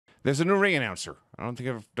There's a new ring announcer. I don't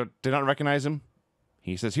think did not recognize him.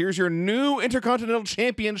 He says, "Here's your new Intercontinental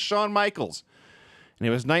Champion, Shawn Michaels." And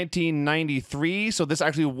it was 1993, so this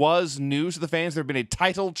actually was news to the fans. There had been a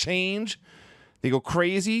title change. They go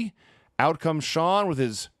crazy. Out comes Shawn with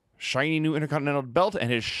his shiny new Intercontinental belt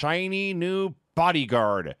and his shiny new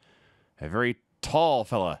bodyguard. A very tall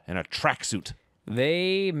fella in a tracksuit.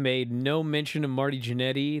 They made no mention of Marty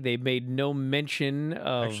Jannetty. They made no mention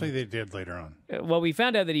of... Actually, they did later on. Well, we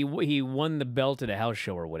found out that he won the belt at a house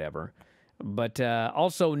show or whatever. But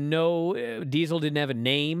also, no, Diesel didn't have a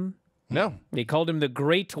name. No. They called him the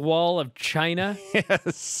Great Wall of China.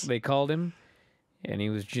 Yes. They called him. And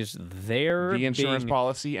he was just there. The insurance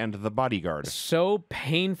policy and the bodyguard. So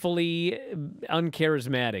painfully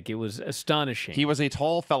uncharismatic. It was astonishing. He was a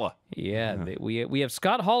tall fella. Yeah. We have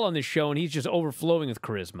Scott Hall on this show, and he's just overflowing with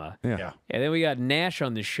charisma. Yeah. And then we got Nash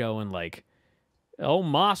on this show, and like,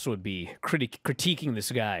 Moss would be critiquing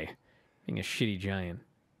this guy being a shitty giant.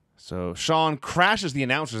 So Shawn crashes the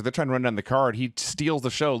announcers. They're trying to run down the card. He steals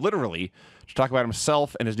the show, literally, to talk about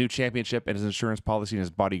himself and his new championship and his insurance policy and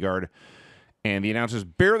his bodyguard. And the announcers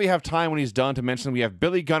barely have time when he's done to mention we have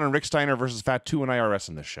Billy Gunn and Rick Steiner versus Fatu and IRS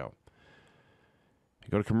in this show. We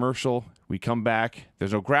go to commercial. We come back.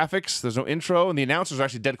 There's no graphics. There's no intro. And the announcers are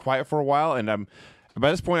actually dead quiet for a while. And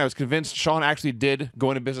by this point, I was convinced Shawn actually did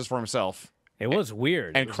go into business for himself. It was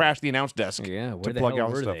weird. And crashed the announce desk. Yeah, where to the plug hell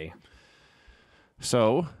out were stuff. they?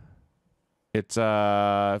 So it's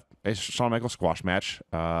a Shawn Michaels squash match.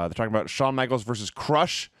 They're talking about Shawn Michaels versus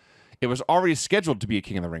Crush. It was already scheduled to be a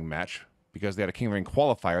King of the Ring match because they had a King of the Ring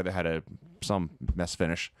qualifier that had some mess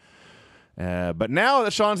finish. But now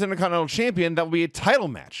that Shawn's Intercontinental Champion, that will be a title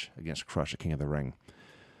match against Crush at King of the Ring.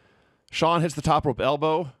 Shawn hits the top rope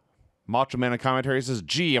elbow. Macho Man in commentary says,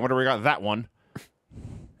 "Gee, I wonder where we got that one."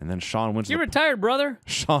 And then Shawn wins. You're retired, brother.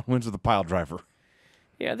 Shawn wins with a pile driver.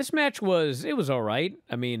 Yeah, this match was all right.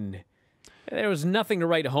 I mean, there was nothing to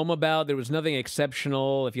write home about. There was nothing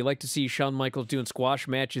exceptional. If you like to see Shawn Michaels doing squash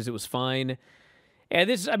matches, it was fine. And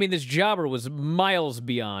this jobber was miles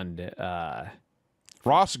beyond.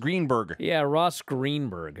 Ross Greenberg. Yeah, Ross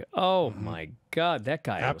Greenberg. Oh my God, that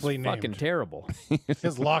guy Aptly was fucking named. terrible.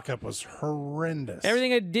 His lockup was horrendous.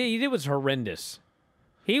 Everything he did was horrendous.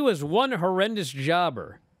 He was one horrendous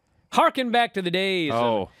jobber. Harken back to the days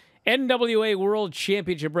of NWA World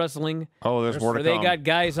Championship Wrestling. Oh, there's more to where come. they got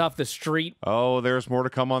guys off the street. Oh, there's more to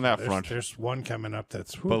come on that front. There's one coming up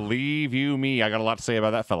that's... whew. Believe you me, I got a lot to say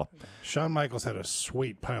about that fella. Shawn Michaels had a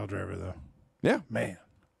sweet pile driver, though. Yeah. Man.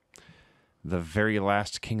 The very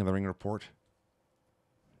last King of the Ring report.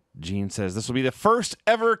 Gene says this will be the first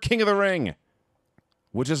ever King of the Ring,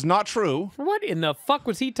 which is not true. What in the fuck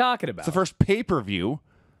was he talking about? It's the first pay-per-view,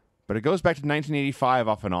 but it goes back to 1985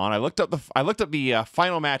 off and on. I looked up the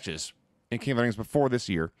final matches in King of the Rings before this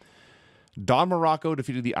year. Don Morocco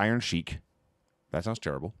defeated the Iron Sheik. That sounds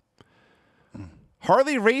terrible.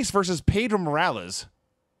 Harley Race versus Pedro Morales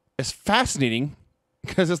is fascinating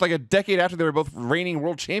because it's like a decade after they were both reigning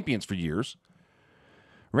world champions for years.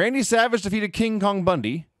 Randy Savage defeated King Kong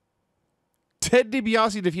Bundy. Ted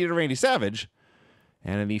DiBiase defeated Randy Savage.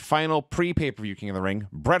 And in the final pre-pay-per-view King of the Ring,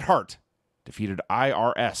 Bret Hart defeated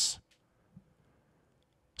IRS.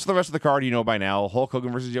 So the rest of the card you know by now. Hulk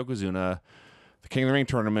Hogan versus Yokozuna, the King of the Ring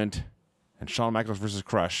tournament, and Shawn Michaels versus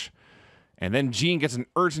Crush. And then Gene gets an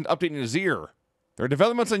urgent update in his ear. There are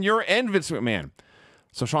developments on your end, Vince McMahon.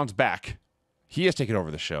 So Shawn's back. He has taken over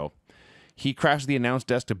the show. He crashed the announce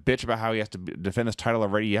desk to bitch about how he has to defend this title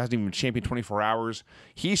already. He hasn't even been champion 24 hours.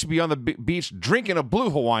 He should be on the beach drinking a blue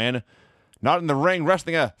Hawaiian, not in the ring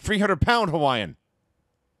wrestling a 300-pound Hawaiian.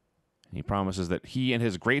 And he promises that he and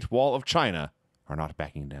his Great Wall of China are not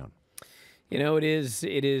backing down. You know, it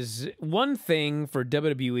is one thing for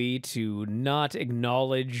WWE to not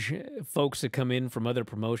acknowledge folks that come in from other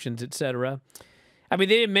promotions, etc. I mean,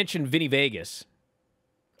 they didn't mention Vinny Vegas,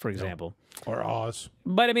 for example. Or Oz.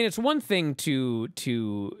 But, I mean, it's one thing to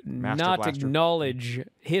not Blaster. acknowledge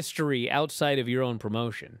history outside of your own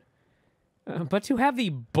promotion. But to have the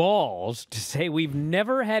balls to say we've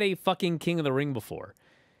never had a fucking King of the Ring before.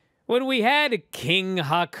 When we had King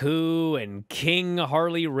Haku and King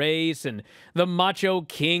Harley Race and the Macho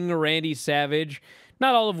King Randy Savage,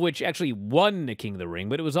 not all of which actually won the King of the Ring,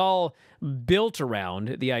 but it was all built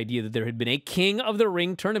around the idea that there had been a King of the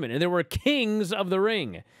Ring tournament, and there were Kings of the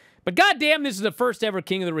Ring. But goddamn, this is the first ever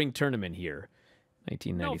King of the Ring tournament here.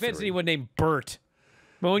 1993. No offense to anyone named Bert.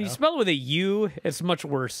 But when you spell it with a U, it's much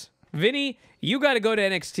worse. Vinny, you got to go to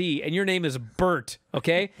NXT, and your name is Bert,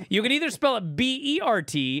 okay? You can either spell it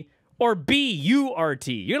B-E-R-T or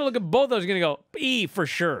B-U-R-T. You're going to look at both of those, you're going to go E for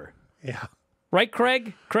sure. Yeah. Right,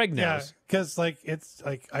 Craig? Craig Yeah, knows. because like it's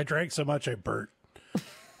like I drank so much I burnt.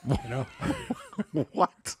 You know,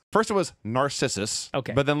 What? First it was Narcissus.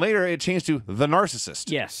 Okay. But then later it changed to the Narcissist.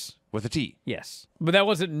 Yes. With a T. Yes. But that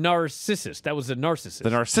wasn't Narcissus. That was the Narcissist. The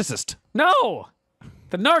Narcissist. No!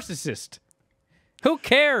 The Narcissist. Who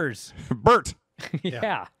cares? Bert.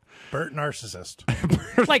 Yeah. Bert narcissist.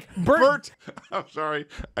 Like Bert. Bert. I'm sorry.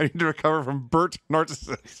 I need to recover from Bert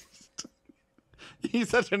Narcissist. He's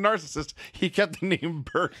such a narcissist, he kept the name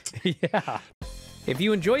Bert. Yeah. If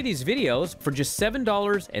you enjoy these videos, for just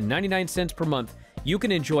 $7.99 per month, you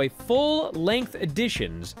can enjoy full-length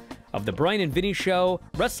editions of The Bryan and Vinny Show,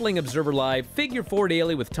 Wrestling Observer Live, Figure 4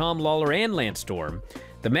 Daily with Tom Lawler and Lance Storm,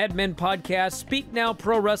 the Mad Men Podcast, Speak Now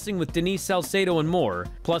Pro Wrestling with Denise Salcedo, and more,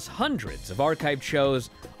 plus hundreds of archived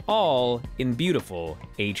shows, all in beautiful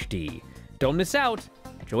HD. Don't miss out.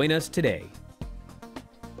 Join us today.